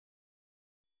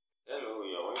Hello,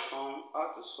 you're welcome.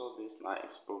 How to solve this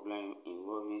nice problem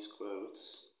involving square roots.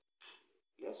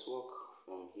 Let's work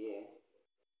from here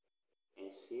and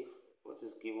see what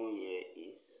is given here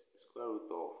is square root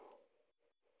of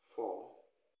 4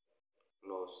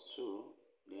 plus 2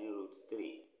 then root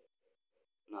 3.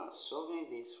 Now solving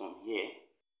this from here,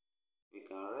 we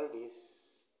can write this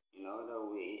in another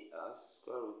way as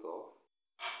square root of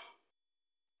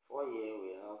 4 here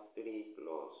we have 3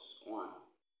 plus 1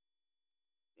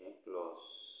 then plus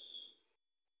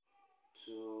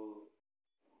 2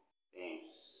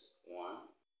 times 1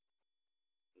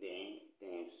 then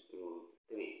times root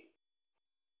 3.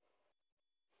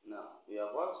 Now we are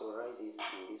about to write this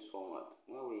in this format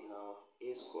when we have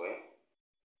a square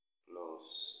plus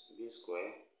b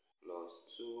square plus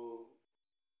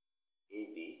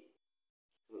 2ab.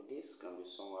 So this can be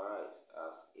summarized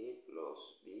as a plus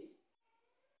b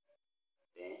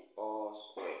then all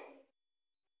square.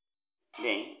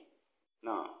 Then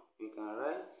now we can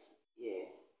write here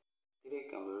 3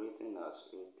 can be written as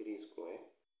root 3 square,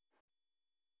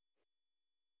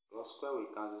 because square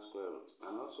will cancel square root,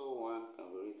 and also 1 can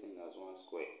be written as 1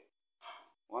 square.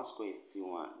 1 square is still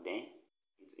 1. Then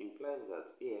it implies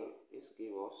that here this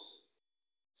gives us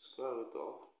square root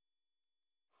of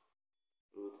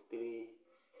root 3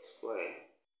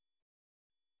 square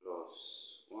plus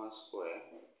 1 square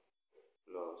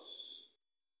plus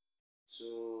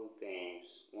 2 times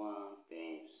 1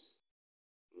 times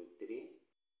root 3.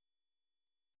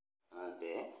 And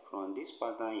then from this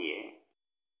pattern here,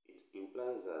 it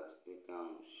implies that we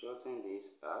can shorten this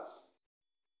as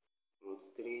root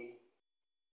 3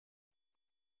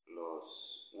 plus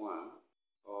 1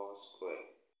 all square.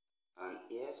 And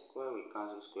here square will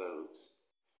cancel square root,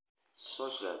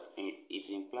 such that it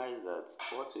implies that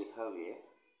what we have here,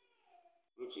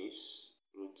 which is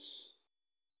root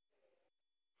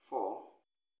 4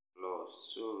 plus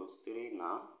 2 root 3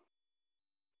 now,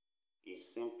 is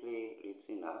simply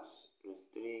written as root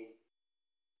 3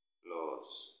 plus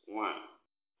 1.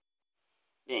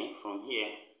 Then from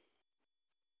here,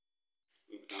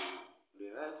 we can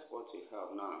rewrite what we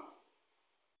have now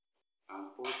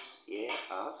and put here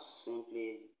as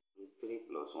simply root 3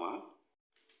 plus 1.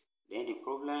 Then the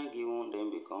problem given then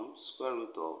becomes square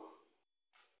root of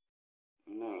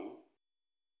 9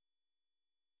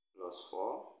 plus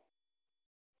 4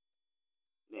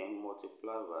 then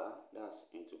multiply by, that's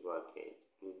into bracket,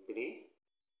 root 3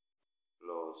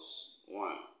 plus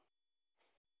 1.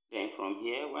 Then from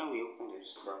here, when we open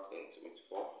this bracket with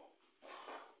 4,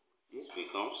 this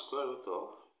becomes square root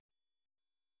of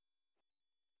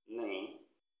 9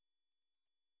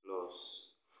 plus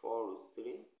 4 root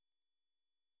 3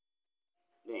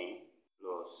 then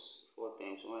plus 4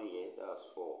 times 1 here, that's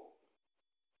 4.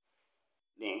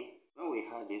 Then when we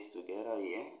add this together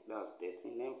here, that's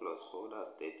 13, then plus 4,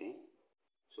 that's 13.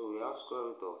 So we have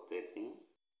square root of 13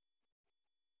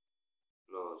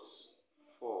 plus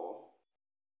 4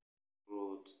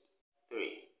 root 3.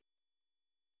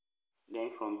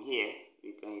 Then from here,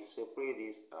 we can separate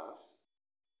this as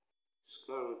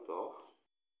square root of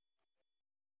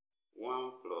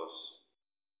 1 plus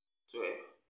 12.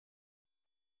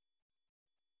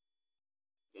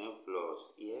 Then plus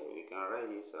here, we can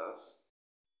write this as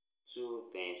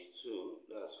 2 times 2,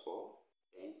 that's 4,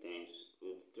 then times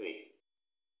root 3.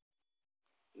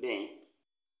 Then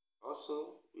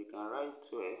also we can write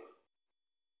 12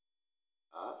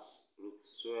 as root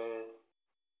 12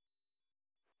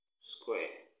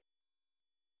 square,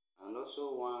 and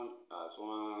also 1 as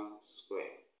 1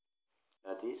 square.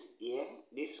 That is, here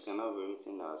this cannot be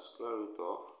written as square root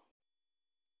of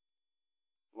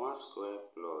 1 square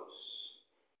plus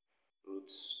root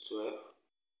 12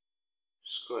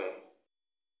 square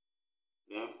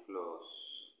then plus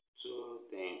 2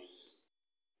 times,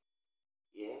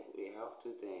 here we have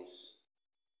 2 times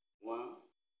 1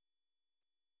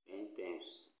 then times,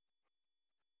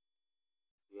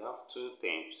 we have 2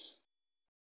 times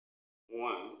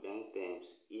 1 then times,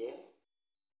 here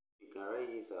we can write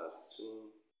this as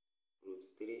 2 root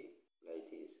 3 like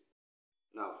this.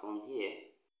 Now from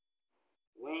here,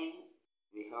 when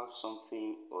we have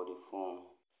something of the form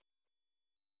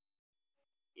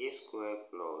a square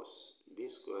plus b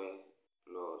square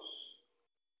plus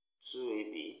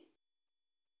 2ab,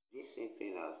 this same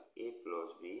thing as a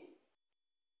plus b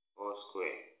all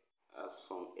square as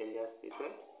from earlier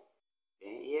stated.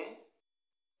 Then here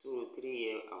 2 root 3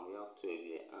 here and we have 12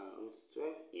 here and root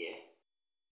 12 here,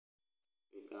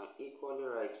 we can equally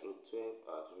write root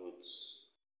 12 as root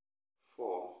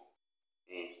 4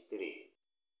 times 3,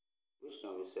 which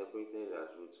can be separated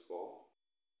as root 4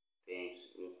 times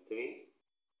root 3,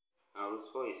 and root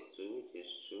 4 is 2, which is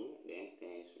 2, then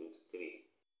times root 3.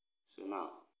 So now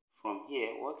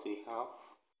here, what we have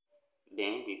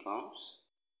then becomes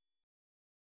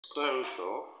square root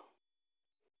of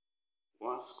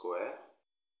 1 square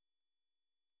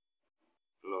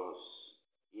plus,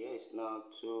 here is now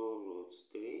 2 root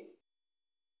 3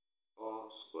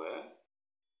 all square,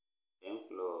 then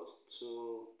plus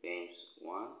 2 times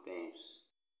 1 times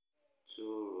 2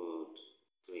 root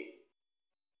 3.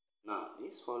 Now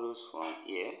this follows from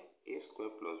here, a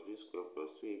square plus b square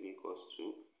plus 2ab equals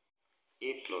to a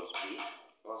plus b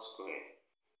all square.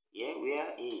 Here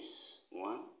where a is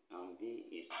 1 and b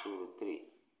is 2 root 3.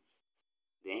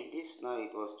 Then this now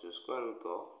equals to square root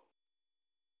of,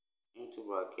 into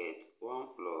bracket,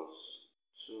 1 plus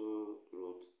 2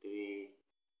 root 3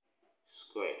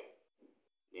 square.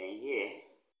 Then here,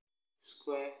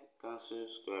 square cancels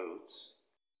square roots.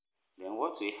 Then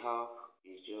what we have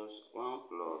is just 1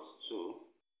 plus 2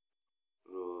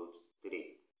 root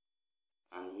 3.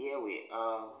 And here we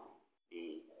have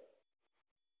the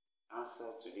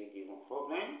answer to the given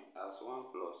problem as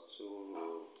 1 plus 2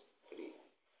 root 3.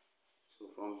 So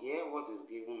from here, what is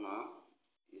given now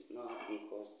is now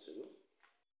equals to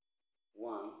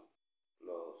 1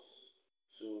 plus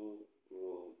 2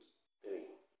 root 3.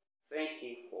 Thank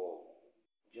you for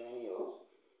joining us.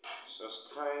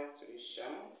 Subscribe to this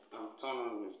channel and turn on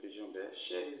the notification bell.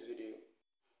 Share this video.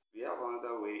 We have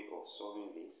another way of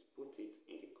solving this. Put it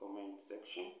in the comment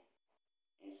section.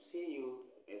 And see you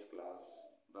next class.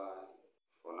 Bye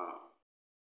for now.